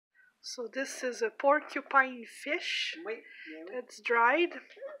So this is a porcupine fish that's dried.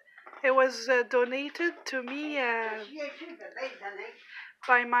 It was donated to me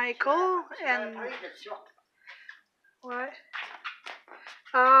by Michael and... Ouais.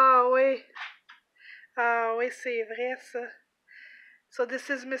 Ah oui. Ah oui, c'est vrai ça. So this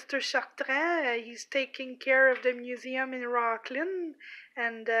is Mr. Chartrand. He's taking care of the museum in Rockland,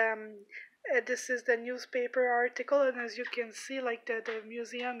 and this is the newspaper article. And as you can see, like the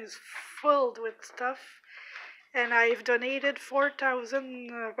museum is filled with stuff. And I've donated 4,000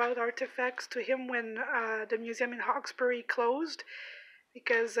 about artifacts to him when the museum in Hawkesbury closed,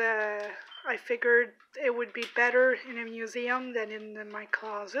 because I figured it would be better in a museum than in my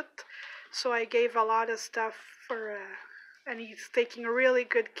closet. So I gave a lot of stuff for, and he's taking really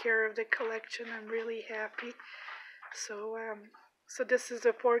good care of the collection. I'm really happy. So, so this is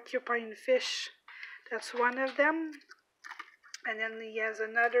a porcupine fish. That's one of them. And then he has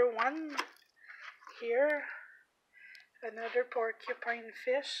another one here. Another porcupine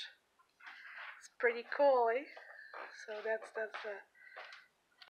fish. It's pretty cool, eh? So that's